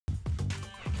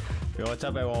Yo, what's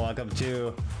up, everyone? Welcome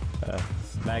to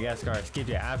Madagascar Escape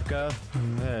to Africa.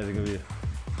 This is gonna be the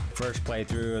first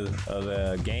playthrough of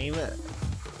the game.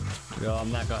 Yo,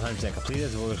 I'm not gonna 100% complete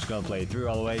this. We're just gonna play through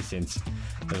all the way since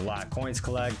there's a lot of coins to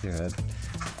collect.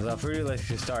 Without further ado, let's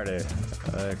get started.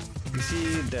 You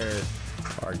see, there's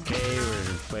arcade.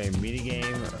 We're playing mini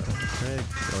game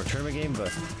or tournament game,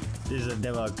 but this is a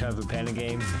demo of Kung Fu Panda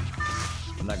game.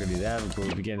 I'm not gonna do that.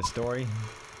 We'll begin the story.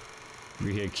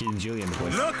 We hear Kid and Julian.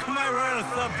 Look, my royal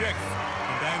subjects,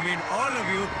 and I mean all of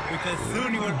you, because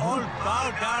soon you will all bow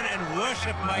down and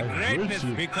worship my greatness,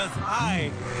 because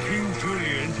I, King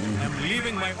Julian, am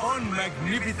leaving my own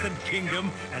magnificent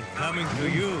kingdom and coming to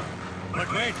you.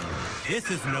 But wait, this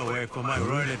is no way for my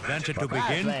royal adventure to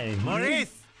begin.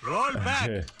 Maurice, roll back.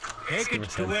 Take it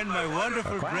to when my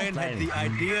wonderful brain had the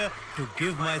idea to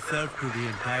give myself to the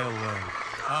entire world.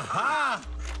 Aha!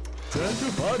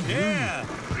 Yeah!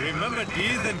 Remember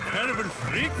these incredible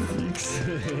freaks?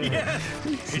 Yes!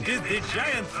 It is the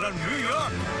giants from New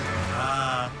York!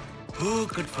 Who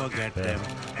could forget them?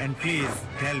 And please,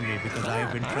 tell me, because I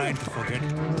have been trying to forget.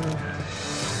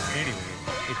 Anyway,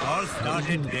 it all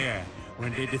started there,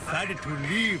 when they decided to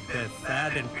leave their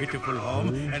sad and pitiful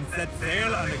home and set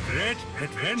sail on a great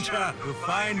adventure to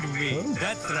find me.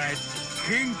 That's right.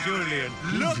 King Julian,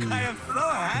 look, I am so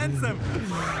handsome!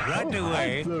 Right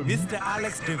away, Mr.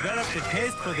 Alex developed a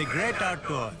taste for the great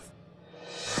outdoors.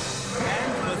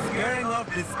 And for scaring off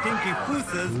the stinky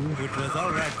poosas, which was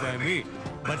alright by me.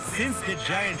 But since the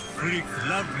giant freaks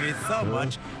loved me so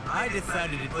much, I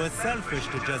decided it was selfish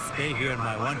to just stay here in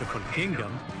my wonderful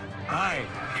kingdom. I,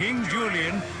 King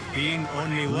Julian, being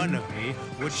only one of me,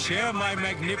 would share my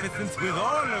magnificence with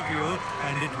all of you,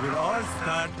 and it will all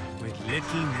start with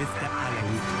little Mr. Alex.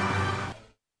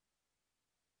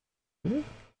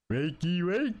 Wakey,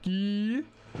 wakey.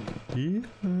 Yeah.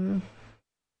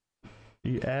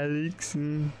 Hey, Alex.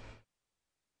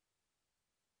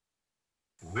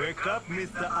 Wake up,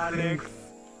 Mr. Alex.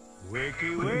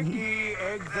 Wakey, wakey,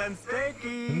 eggs and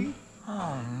steaky.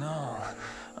 Oh no,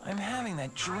 I'm having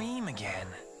that dream again.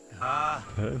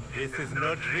 This is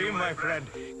no dream, my friend.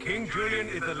 King Julian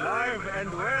is alive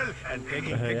and well and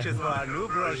taking pictures for our new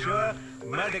brochure,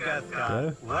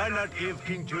 Madagascar. Why not give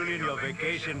King Julian your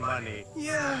vacation money?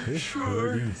 Yeah,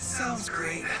 sure. Sounds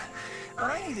great. But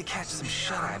I need to catch some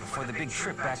shut-eye before the big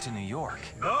trip back to New York.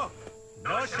 No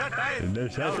shut-eyes. No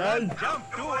shut-eyes. Now jump,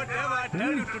 do whatever I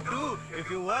tell you to do if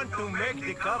you want to make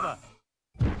the cover.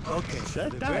 Okay, the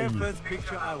very first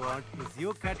picture I want is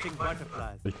you catching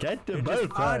butterflies. Catch the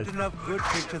butterflies. Aren't enough good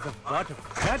pictures of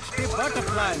butterflies. Catch the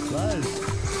butterflies.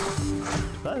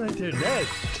 Flies at your nest.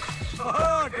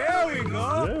 Oh, there we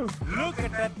go. Yeah. Look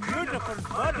at that beautiful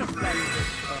butterfly.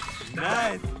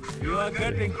 Nice. You are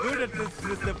getting good at this,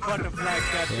 Mr. Butterfly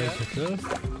Catcher.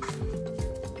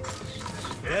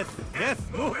 Yes,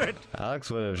 move it.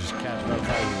 Alex would have just catch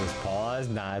butterflies with his paws,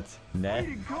 not net.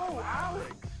 Way to go,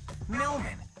 Alex.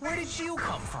 Melman, where did you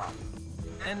come from?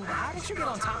 And how did you get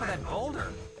on top of that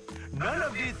boulder? None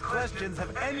of these questions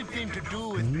have anything to do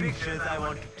with pictures I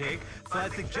want to take, so I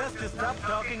suggest you stop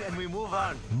talking and we move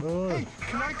on. Hey,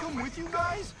 can I come with you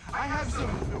guys? I have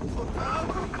some...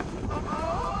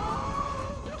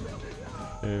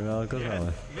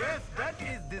 Yes, that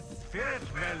is the spirit,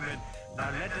 Melvin.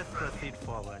 Now let us proceed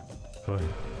forward.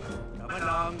 Come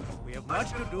along, we have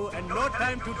much to do and no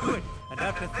time to do it. And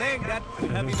after saying that, we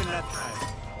have even less time.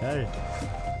 Hey.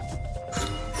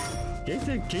 Get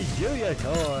the King Julian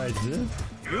toys.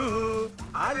 Yoo-hoo,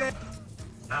 Alex.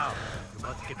 Now, you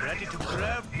must get ready to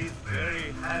grab these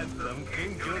very handsome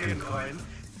King Julian coins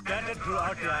scattered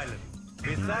throughout the island.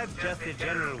 Besides just the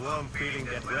general warm feeling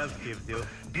that wealth gives you,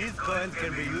 these coins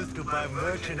can be used to buy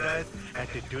merchandise at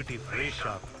the duty-free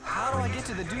shop. How do I get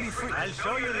to the duty-free? I'll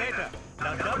show you later.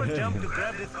 Now double jump to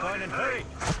grab this coin and hurry.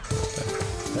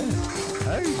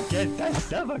 Hurry, get that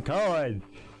silver coin.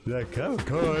 The coin.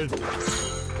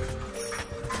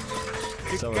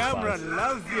 The camera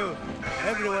loves you.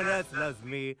 Everyone else loves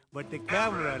me, but the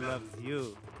camera loves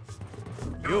you.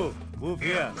 You, move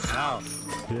here, now.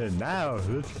 Yeah, now,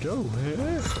 let's go. Hey,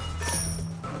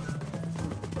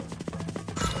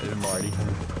 Marty.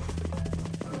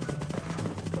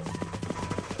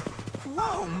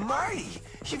 Whoa, Marty!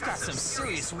 You've got some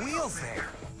serious wheels there.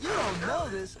 You don't know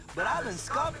this, but I've been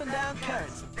scarfing down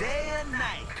currents day and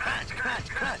night. Crunch, crunch,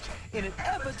 crunch. In an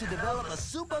effort to develop a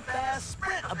super fast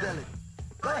sprint ability.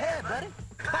 Go ahead, buddy.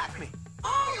 Clock me.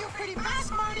 Oh, you're pretty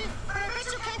fast, Marty, but I bet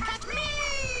you can't catch me!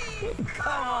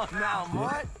 Come on now,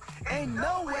 Mart. Ain't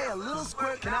no way a little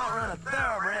squirt can outrun a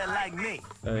thoroughbred like me.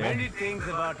 Many things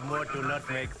about Mo do not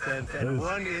make sense, and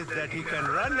one is that he can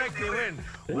run like the wind.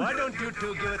 Why don't you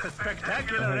two give us a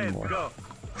spectacular race? Go.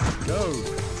 Go.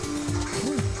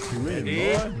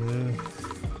 Ready?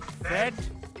 Set.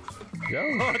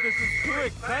 Go. Oh, this is too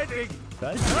exciting.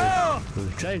 That's Oh!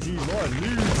 exciting. More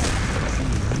news.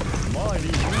 More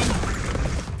news.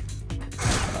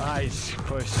 Nice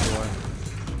push for.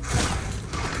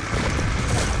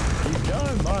 Keep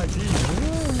going, Marty.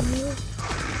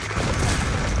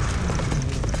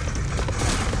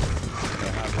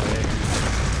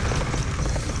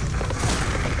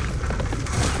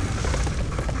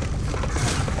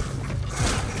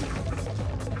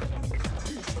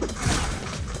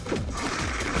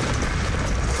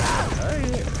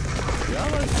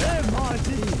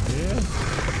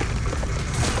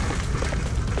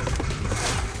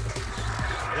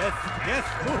 Yes,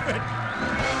 move it.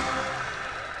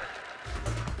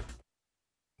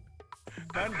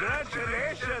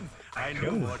 Congratulations! I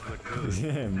knew what would do.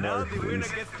 Now the winner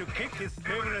gets to kick his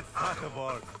favorite soccer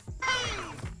ball.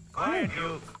 Quiet,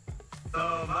 you.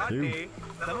 So, Marty,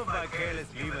 some of my careless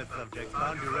lemur subjects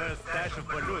found your rare stash of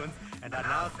balloons and are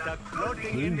now stuck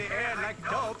floating in the air like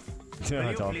dopes.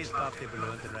 Will you please pop the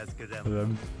balloons and rescue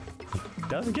them?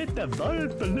 Don't get the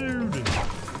bullet balloon.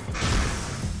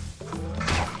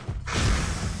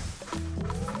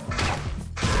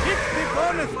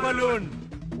 Bonus balloon!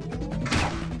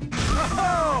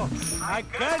 Oh, I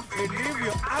can't believe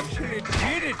you actually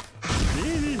did it!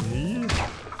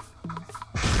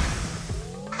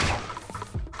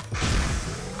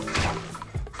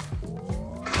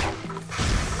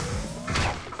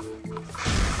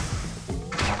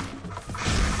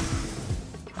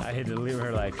 I hit to leave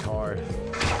her like hard.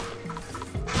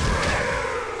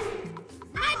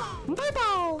 My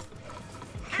ball!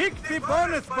 Kick the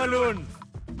bonus balloon!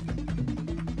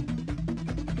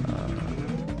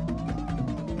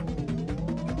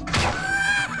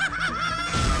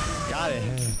 Got it.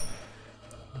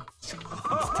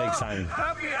 Let's take time.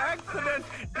 Happy accident!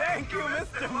 Thank you,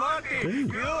 Mr. Marty!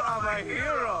 You are my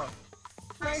hero!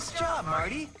 Nice job,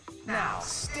 Marty. Now,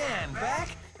 stand back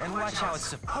and watch how it's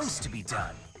supposed to be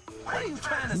done. What are you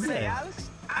trying to say, Yeah. Alex?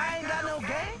 I ain't got no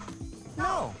game?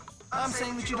 No, I'm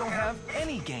saying that you don't have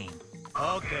any game.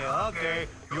 Okay.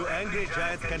 You angry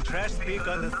giants can trash speak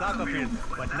on the soccer field,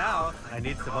 but now I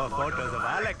need some more photos of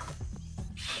Alex.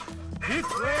 This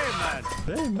way, man!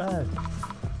 Hey, man.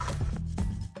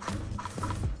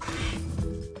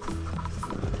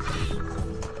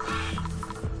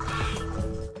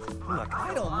 Look,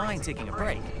 I don't mind taking a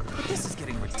break, but this is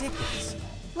getting ridiculous.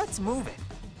 Let's move it.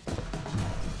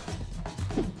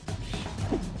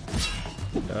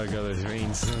 There go those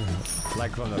greens.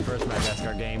 Like from the first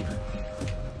Madagascar game.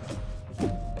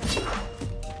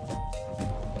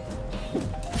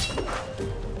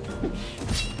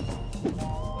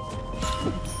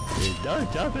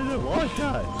 Don't jump in the water,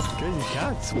 because you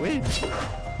can't swim.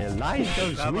 Your line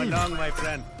don't Come swim. along, my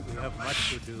friend. We have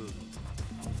much to do.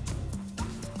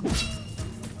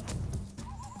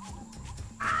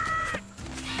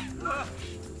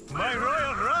 My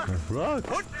royal rock! Rock.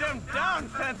 Put them down,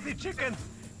 fancy chickens!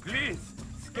 Please,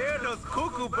 scare those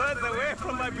cuckoo birds away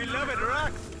from my beloved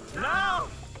rocks! Now!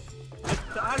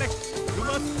 Mr. Alex, you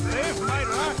must save my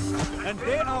rocks! And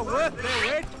they are worth their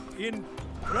weight in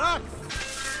rocks!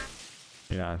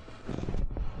 Yeah.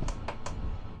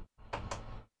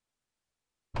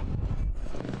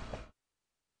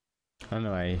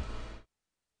 Anyway.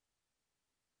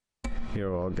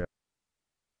 Here we'll go.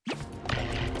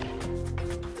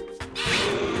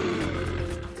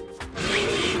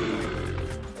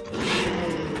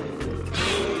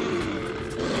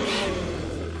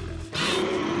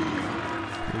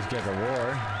 Let's get the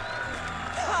war.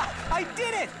 Ha! I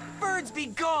did it! Birds be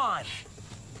gone!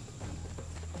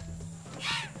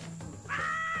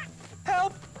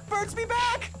 Help! Birds be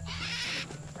back!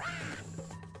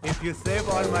 If you save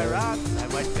all my rocks, I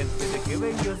might consider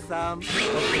giving you some.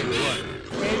 Okay, one.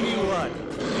 Anyone.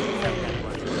 Except that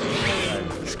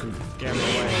one. Scoot camera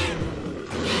away.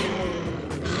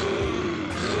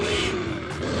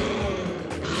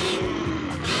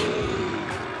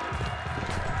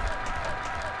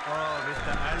 Oh,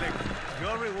 Mr. Alex,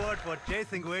 your reward for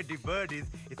chasing away the birdies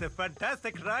is a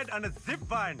fantastic ride on a zip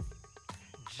line.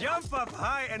 Jump up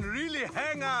high and really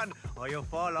hang on, or you'll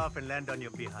fall off and land on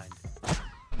your behind.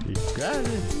 You got it.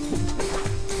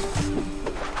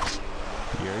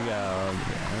 Here we go.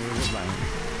 Here's the line.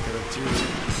 Get up 2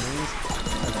 rings.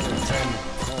 That's 10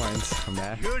 coins from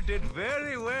that. You did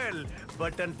very well,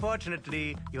 but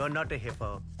unfortunately, you are not a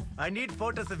hippo. I need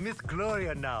photos of Miss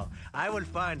Gloria now. I will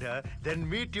find her, then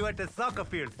meet you at the soccer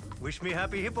field. Wish me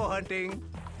happy hippo hunting.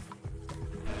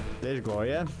 There's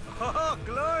Gloria. Oh,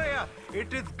 Gloria,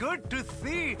 it is good to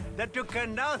see that you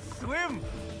can now swim.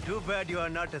 Too bad you are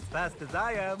not as fast as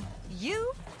I am.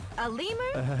 You? A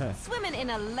lemur? Swimming in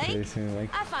a lake? Like,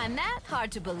 I find that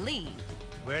hard to believe.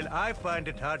 Well, I find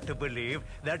it hard to believe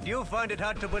that you find it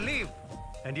hard to believe.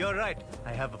 And you're right,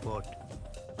 I have a boat.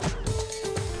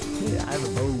 yeah, I have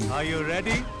a bow. Are you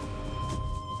ready?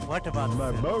 What about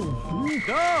My this? bow.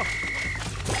 Go!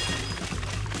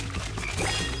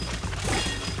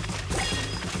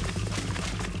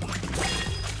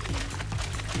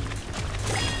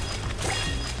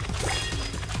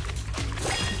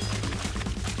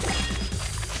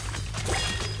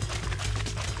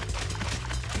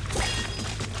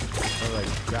 Or like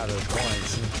grab those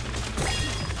coins.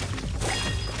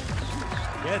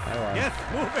 Yes, wow. yes,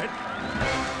 move it!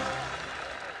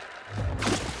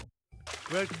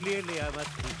 Well, clearly I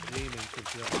must be dreaming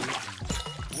since you're eating.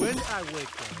 When I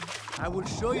wake up, I will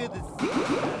show you the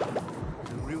secret,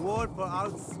 the reward for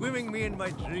outswimming me in my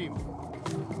dream.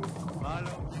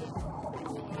 Follow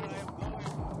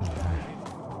where I am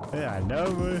going. Yeah, I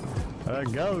know, man. I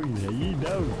go. Yeah, you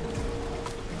know.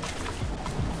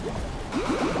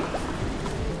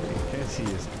 You can't see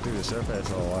us through the surface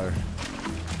of the water.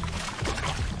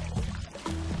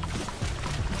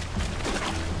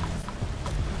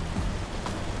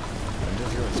 I'm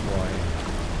just going exploring.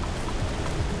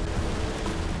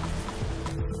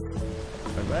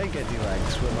 I might get to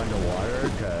like swim underwater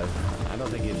because I don't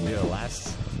think it did it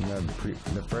last in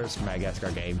the first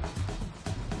Madagascar game.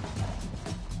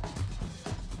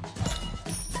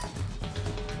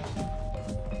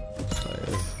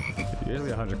 Usually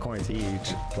 100 coins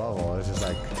each level. It's just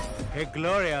like, Hey,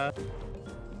 Gloria.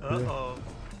 Uh-oh.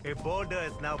 A boulder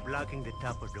is now blocking the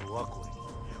top of the walkway.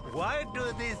 Why do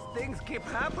these things keep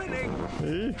happening?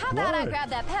 How about I grab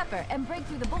that pepper and break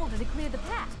through the boulder to clear the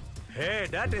path? Hey,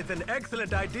 that is an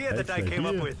excellent idea that I came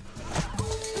up with.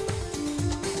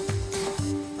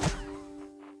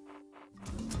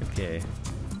 Okay.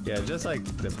 Yeah, just like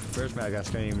the first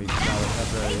Madagascar game, we got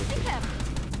Tasty pepper.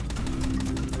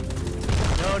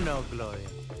 No, no, Gloria.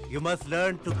 You must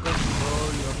learn to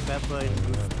control your pepper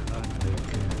induced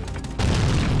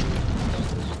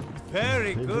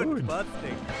Very Hey, good good.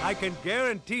 busting. I can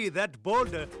guarantee that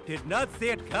boulder did not see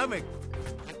it coming.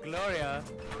 Gloria,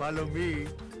 follow me.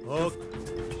 Oh,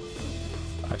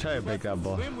 I try to break that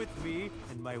ball. swim with me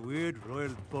in my weird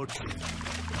royal boat.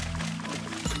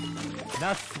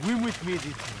 Now swim with me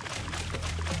this time.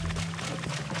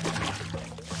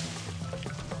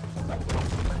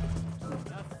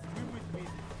 Now swim with me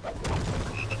this time.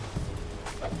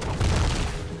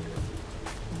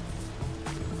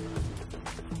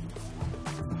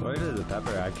 Where is the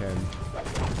pepper? I can,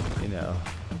 you know.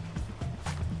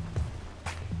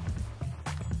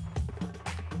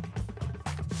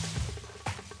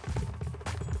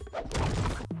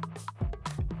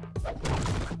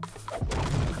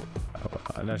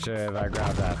 I'm not sure if I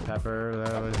grabbed that pepper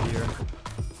that was here.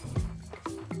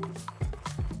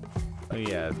 Oh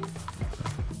yeah,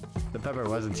 the pepper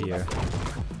wasn't here.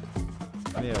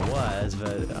 I mean it was,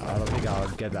 but I don't think I'll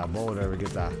get that boulder or get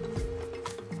that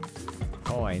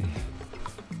coin.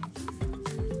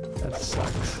 That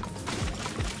sucks.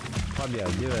 Probably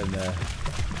I'll do it in the...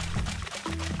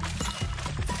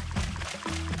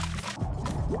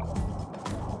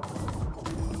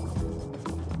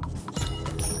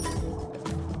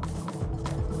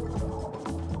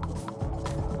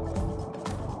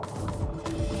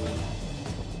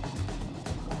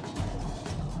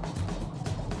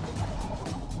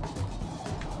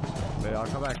 But I'll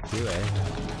come back to it.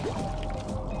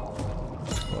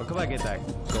 Well, come back and get that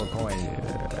gold coin.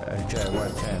 Actually,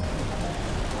 worth 10.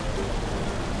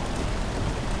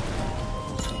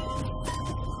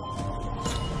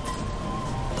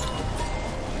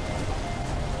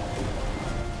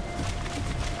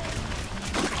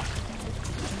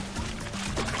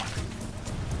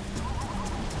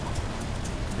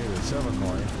 Here's a silver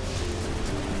coin.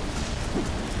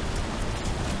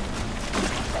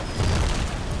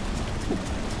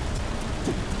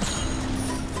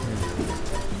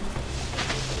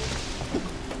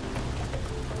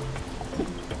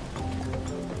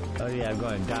 Oh yeah, I'm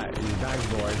going to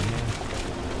dive board.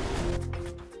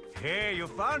 Hey, you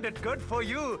found it. Good for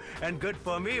you, and good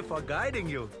for me for guiding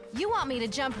you. You want me to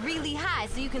jump really high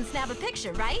so you can snap a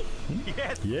picture, right?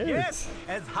 Yes, Yes. yes,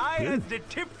 as high as the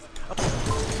tips.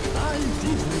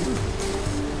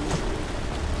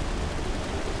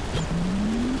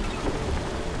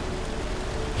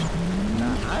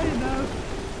 Not high enough.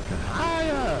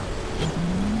 Higher.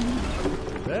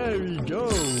 There we go.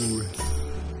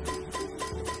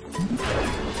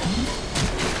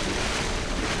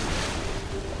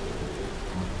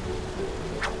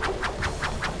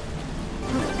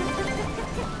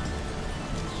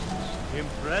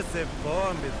 Impressive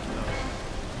form, Miss Gloria.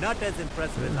 Not as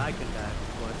impressive as I can dance,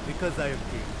 of course, because I am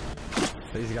king.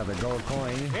 He's got the gold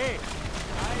coin. Hey!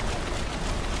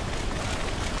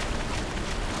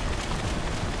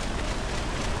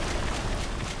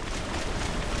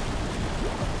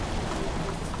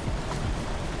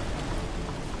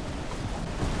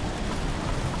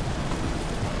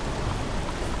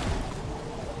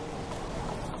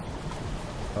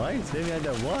 Right, maybe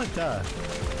underwater.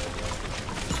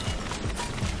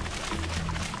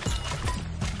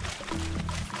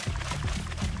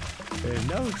 There's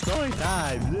no story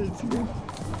time. Let's go.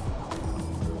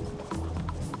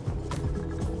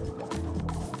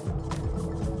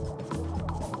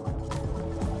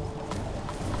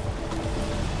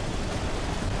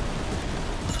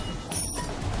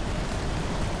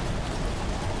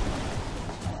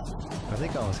 I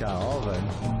think I almost got all of them.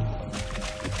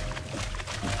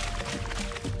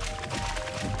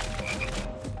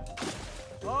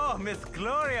 Oh, Miss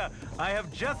Gloria, I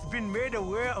have just been made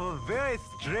aware of a very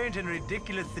strange and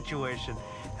ridiculous situation.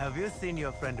 Have you seen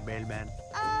your friend Mailman?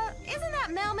 Isn't that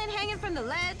Mailman hanging from the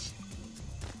ledge?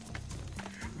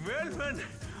 Mailman!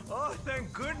 Oh,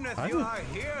 thank goodness you are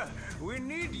here. We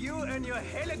need you and your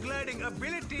heligliding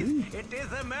abilities. It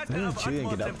is a matter of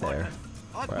utmost importance.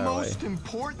 Utmost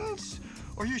importance?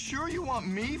 Are you sure you want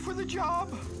me for the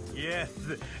job? Yes,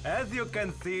 as you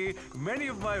can see, many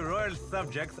of my royal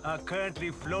subjects are currently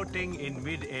floating in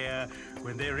mid-air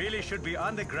when they really should be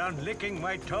on the ground licking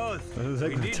my toes.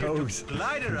 We need you to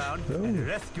glide around and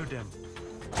rescue them.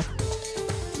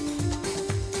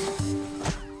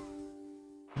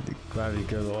 The gravity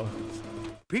goes off.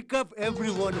 Pick up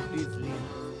every one of these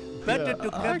limbs. Better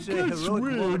to capture a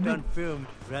heroic moment on film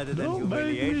rather than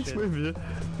humiliation.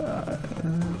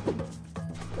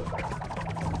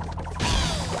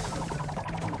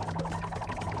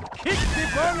 Kick the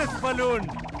bonus balloon!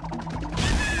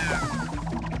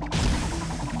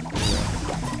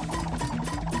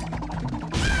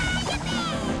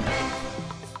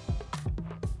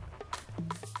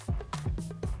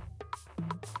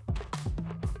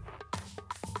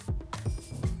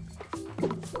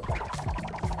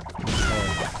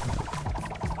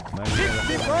 Kick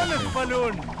the bonus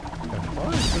balloon!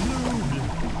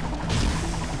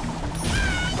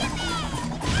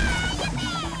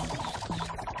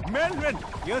 Melvin,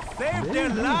 you saved their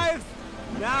lives!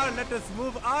 Now let us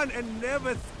move on and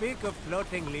never speak of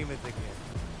floating lemurs again.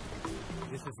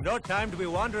 This is no time to be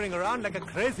wandering around like a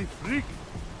crazy freak.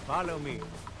 Follow me.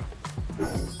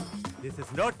 This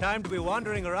is no time to be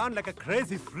wandering around like a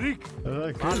crazy freak.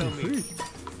 Follow me.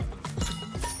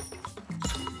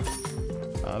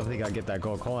 I don't think I'll get that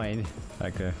gold coin.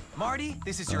 Okay. Marty,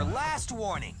 this is your last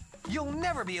warning. You'll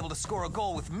never be able to score a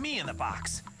goal with me in the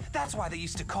box. That's why they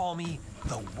used to call me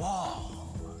the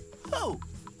Wall.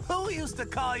 Who used to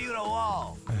call you the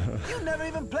Wall? You never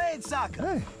even played soccer.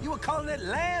 Hey. You were calling it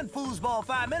land foosball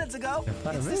 5 minutes ago.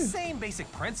 It's the same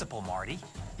basic principle, Marty.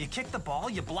 You kick the ball,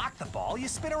 you block the ball, you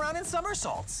spin around in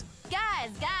somersaults.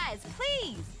 Guys,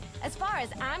 please. As far as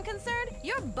I'm concerned,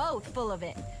 you're both full of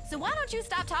it. So why don't you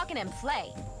stop talking and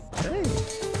play? Hey.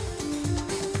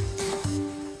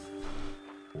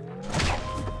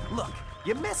 Look,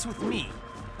 you mess with me,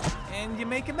 and you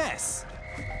make a mess.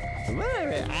 Wait a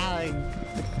minute, Alec.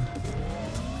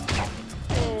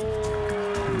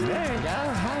 There you go.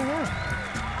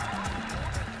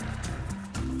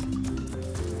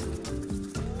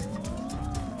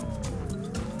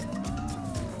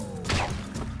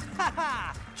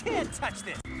 Ha! Can't touch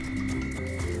this.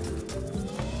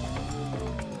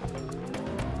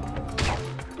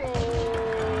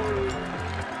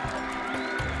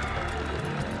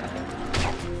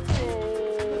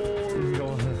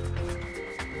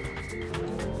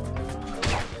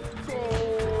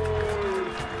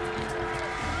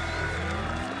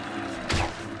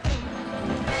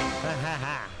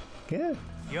 Good.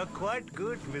 You're quite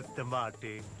good, Mr.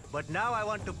 Marty. But now I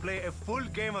want to play a full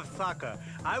game of soccer.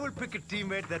 I will pick a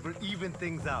teammate that will even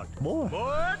things out. More.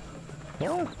 What?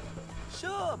 More.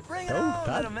 Sure, bring it Don't on,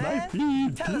 touch little my man.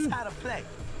 feet. Tell us how to play.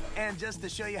 And just to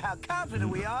show you how confident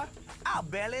we are, I'll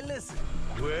barely listen.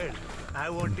 Well, I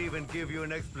won't even give you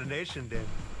an explanation then.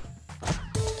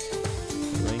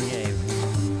 Win game.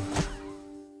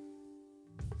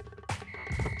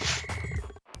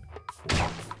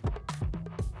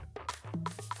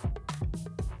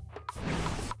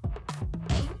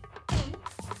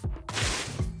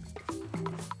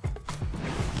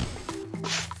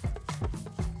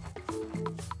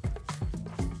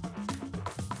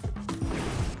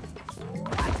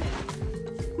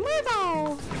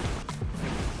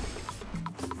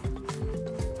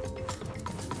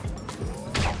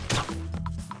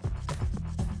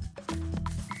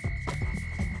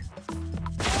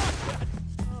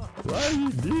 Why you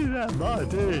do that,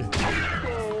 Marty?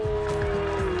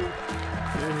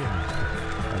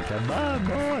 Come on,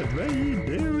 boy, what are you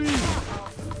doing?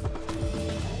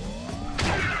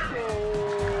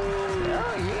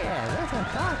 Oh yeah, that's what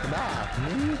I'm talking about,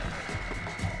 man.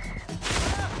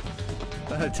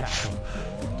 Tackle.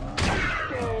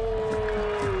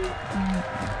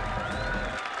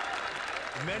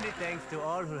 Many thanks to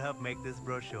all who helped make this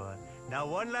brochure. Now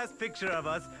one last picture of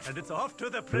us, and it's off to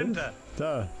the printer.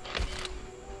 Duh.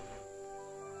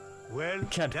 Well,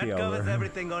 Can't that be covers over.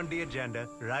 everything on the agenda,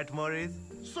 right, Maurice?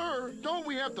 Sir, don't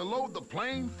we have to load the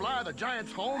plane, fly the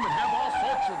giants home, and have all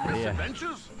sorts of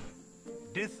misadventures?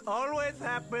 This always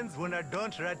happens when I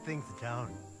don't write things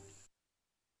down.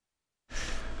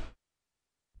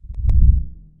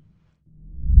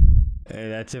 Hey,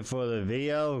 that's it for the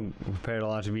video. Prepare to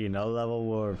launch another level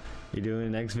where you're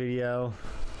doing the next video.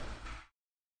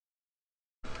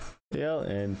 Yeah,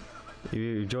 and if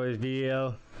you enjoyed this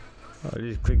video,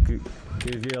 just give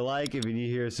this video a like. If you're new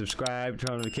here, subscribe,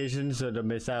 turn on notifications so don't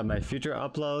miss out on my future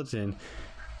uploads. And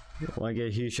want to get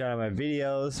a huge shout out of my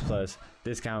videos, plus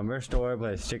discount merch store,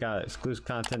 plus check out exclusive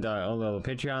content on our own level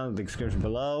Patreon, the description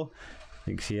below.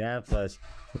 You can see that, plus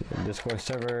the Discord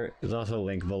server is also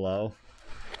linked below.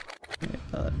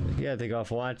 Yeah, thank you all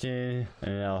for watching,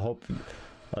 and I hope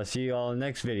I'll see you all in the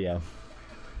next video.